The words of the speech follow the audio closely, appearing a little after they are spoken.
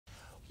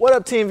What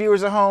up, team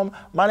viewers at home?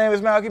 My name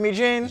is Malcolm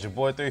Eugene. It's your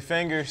boy Three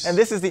Fingers. And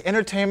this is the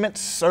Entertainment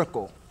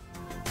Circle.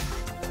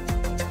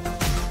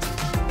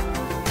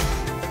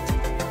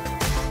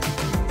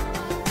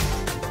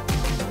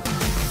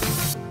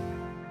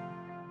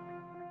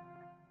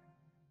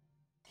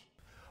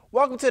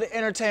 Welcome to the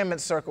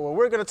Entertainment Circle, where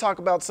we're going to talk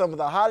about some of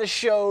the hottest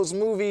shows,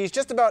 movies,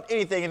 just about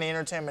anything in the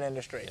entertainment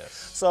industry. Yes.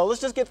 So let's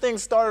just get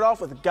things started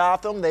off with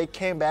Gotham. They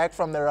came back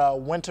from their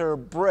winter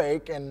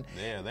break, and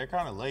yeah, they're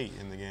kind of late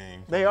in the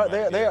game. They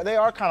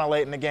are kind of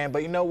late in the game,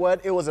 but you know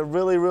what? It was a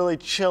really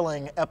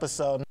chilling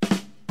episode.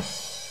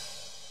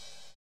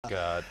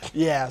 God.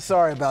 Yeah,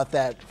 sorry about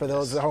that for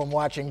those at home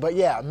watching. But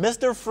yeah,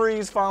 Mr.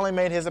 Freeze finally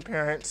made his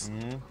appearance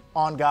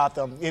on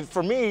Gotham.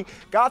 For me,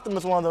 Gotham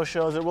is one of those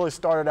shows that really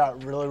started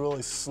out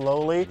really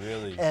slowly.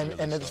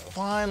 And it's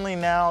finally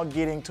now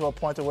getting to a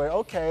point to where,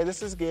 okay,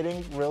 this is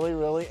getting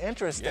really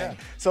interesting. Yeah.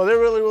 So they're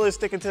really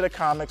sticking to the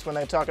comics when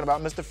they're talking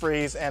about Mr.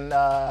 Freeze and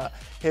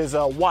his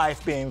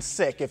wife being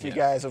sick, if you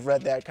guys have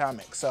read that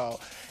comic. So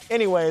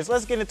anyways,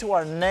 let's get into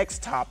our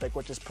next topic,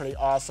 which is pretty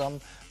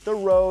awesome. The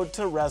road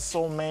to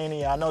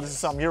Wrestlemania. I know this is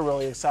something you're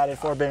really excited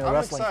for, being a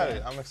wrestling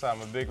fan. I'm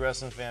excited. I'm a big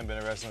wrestling fan, been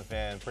a wrestling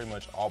fan pretty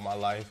much all my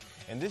life.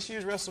 And this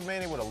year's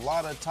Wrestlemania, with a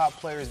lot of top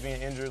players being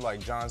injured,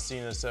 like John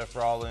Cena, Seth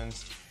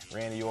Rollins,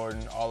 Randy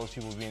Orton, all those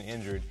people being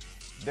injured,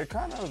 they're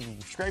kind of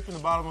scraping the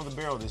bottom of the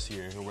barrel this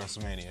year at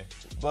WrestleMania.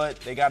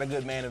 But they got a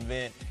good main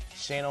event,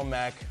 Shane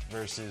O'Mac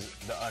versus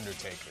The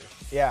Undertaker.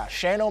 Yeah,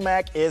 Shane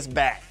O'Mac is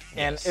back.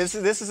 And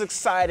this is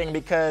exciting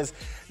because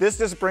this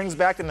just brings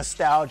back the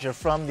nostalgia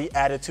from the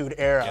Attitude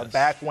Era,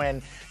 back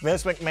when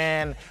Vince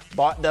McMahon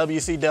bought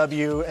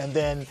WCW and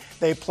then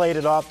they played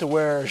it off to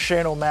where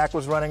Shane O'Mac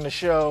was running the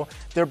show.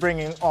 They're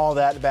bringing all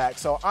that back.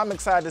 So I'm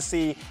excited to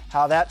see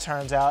how that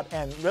turns out.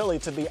 And really,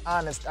 to be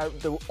honest,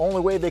 the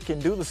only way they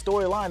can do the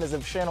storyline is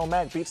if Shane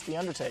O'Mac beats The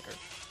Undertaker.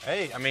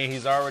 Hey, I mean,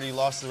 he's already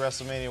lost to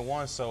WrestleMania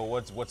 1, so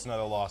what's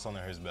another loss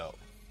under his belt?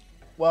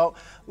 Well,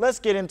 let's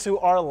get into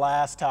our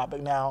last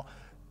topic now.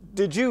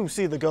 Did you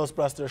see the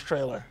Ghostbusters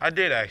trailer? I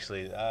did,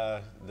 actually.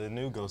 The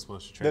new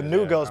Ghostbusters trailer. The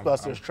new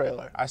Ghostbusters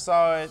trailer. I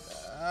saw it.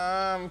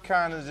 I'm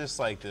kind of just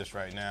like this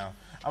right now.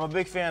 I'm a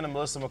big fan of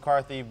Melissa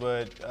McCarthy,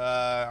 but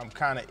I'm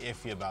kind of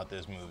iffy about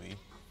this movie.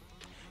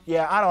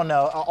 Yeah, I don't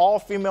know.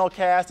 All-female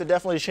cast, they're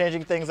definitely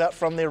changing things up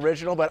from the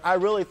original, but I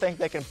really think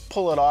they can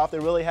pull it off. They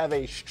really have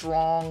a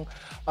strong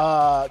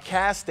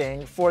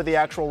casting for the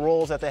actual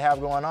roles that they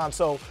have going on.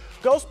 So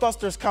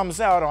Ghostbusters comes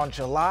out on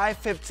July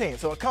 15th,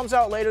 so it comes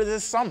out later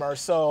this summer,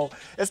 so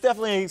it's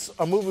definitely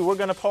a movie we're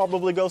going to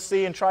probably go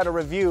see and try to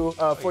review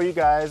for you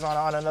guys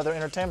on another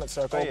Entertainment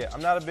Circle. Oh, yeah,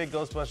 I'm not a big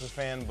Ghostbusters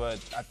fan, but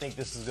I think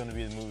this is going to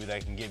be the movie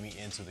that can get me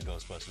into the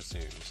Ghostbusters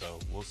series, so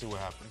we'll see what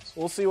happens.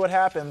 We'll see what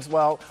happens.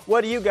 Well,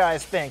 what do you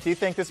guys think? Do you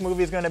think this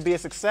movie is going to be a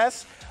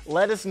success?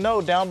 Let us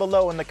know down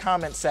below in the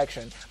comment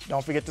section.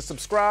 Don't forget to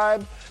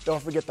subscribe.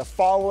 Don't forget to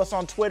follow us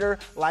on Twitter,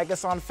 like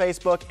us on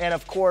Facebook, and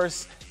of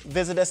course,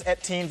 visit us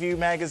at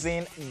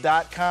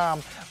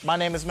teenviewmagazine.com. My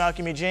name is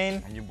Malcolm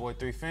Eugene. And your boy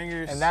Three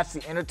Fingers. And that's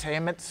the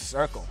Entertainment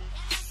Circle.